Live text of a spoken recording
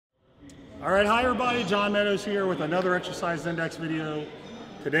All right, hi everybody, John Meadows here with another exercise index video.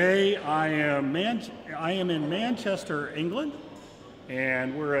 Today I am in Manchester, England,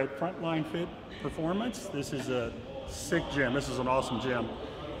 and we're at Frontline Fit Performance. This is a sick gym. This is an awesome gym.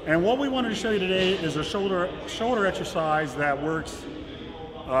 And what we wanted to show you today is a shoulder exercise that works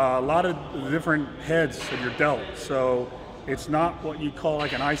a lot of different heads of your delt. So it's not what you call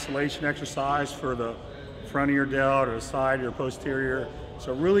like an isolation exercise for the front of your delt or the side or your posterior. It's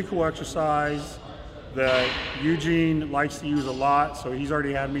a really cool exercise that Eugene likes to use a lot, so he's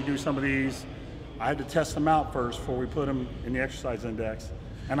already had me do some of these. I had to test them out first before we put them in the exercise index,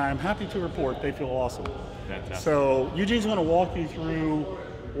 and I'm happy to report they feel awesome. Fantastic. So Eugene's going to walk you through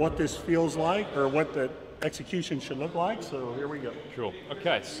what this feels like, or what the execution should look like, so here we go. Sure.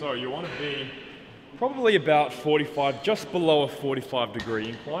 Okay, so you want to be probably about 45, just below a 45-degree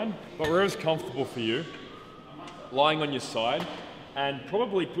incline, but wherever's comfortable for you, lying on your side, and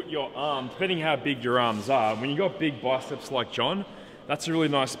probably put your arm, depending how big your arms are, when you've got big biceps like John, that's a really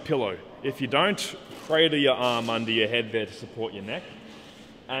nice pillow. If you don't, cradle your arm under your head there to support your neck,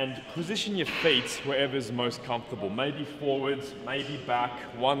 and position your feet wherever's most comfortable. Maybe forwards, maybe back,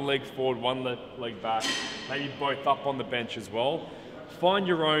 one leg forward, one leg back, maybe both up on the bench as well. Find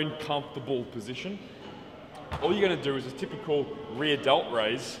your own comfortable position. All you're gonna do is a typical rear delt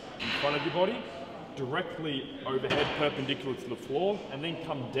raise in front of your body, directly overhead perpendicular to the floor, and then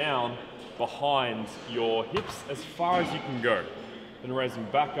come down behind your hips as far as you can go. Then raising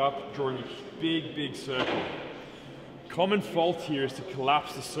back up, drawing a big circle. Common fault here is to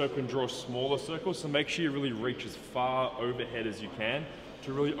collapse the circle and draw smaller circles, so make sure you really reach as far overhead as you can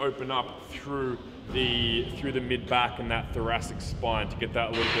to really open up through the mid-back and that thoracic spine to get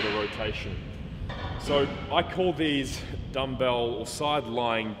that little bit of rotation. So I call these dumbbell or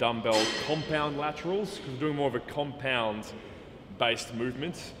side-lying dumbbell compound laterals, because we're doing more of a compound-based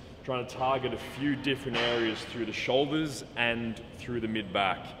movement, trying to target a few different areas through the shoulders and through the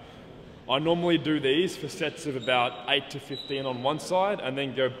mid-back. I normally do these for sets of about 8 to 15 on one side, and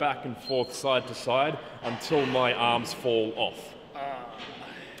then go back and forth side to side until my arms fall off.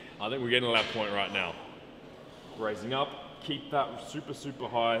 I think we're getting to that point right now. Raising up, keep that super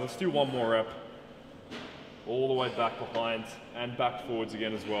high. Let's do one more rep. All the way back behind and back forwards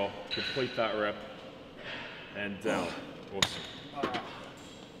again as well. Complete that rep and down. Awesome.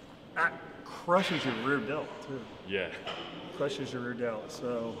 That crushes your rear delt too. Yeah. Crushes your rear delt,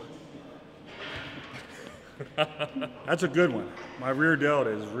 so. That's a good one. My rear delt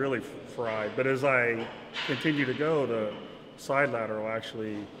is really fried, but as I continue to go, the side lateral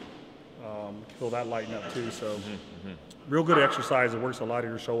actually feel that lighten up too. So real good exercise. It works a lot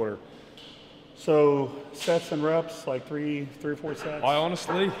of your shoulder. So sets and reps, like three or four sets? I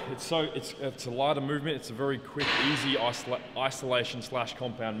honestly, it's a lot of movement. It's a very quick, easy isolation /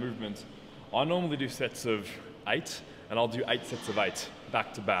 compound movement. I normally do sets of 8, and I'll do 8 sets of 8,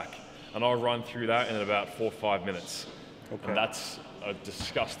 back to back. And I'll run through that in about 4 or 5 minutes. Okay. And that's a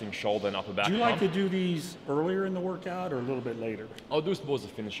disgusting shoulder and upper back Do you like pump. to do these earlier in the workout or a little bit later? I'll do it towards the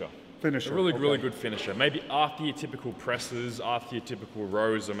finisher. Finisher. A really good finisher. Maybe after your typical presses, after your typical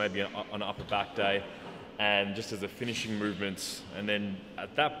rows, or maybe on an upper back day, and just as a finishing movement. And then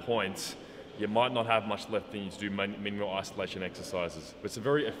at that point, you might not have much left in you to do minimal isolation exercises. But it's a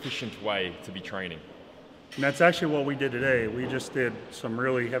very efficient way to be training. And that's actually what we did today. We just did some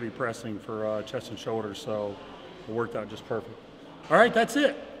really heavy pressing for chest and shoulders, so it worked out just perfect. All right, that's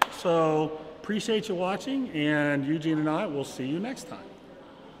it. So appreciate you watching, and Eugene and I will see you next time.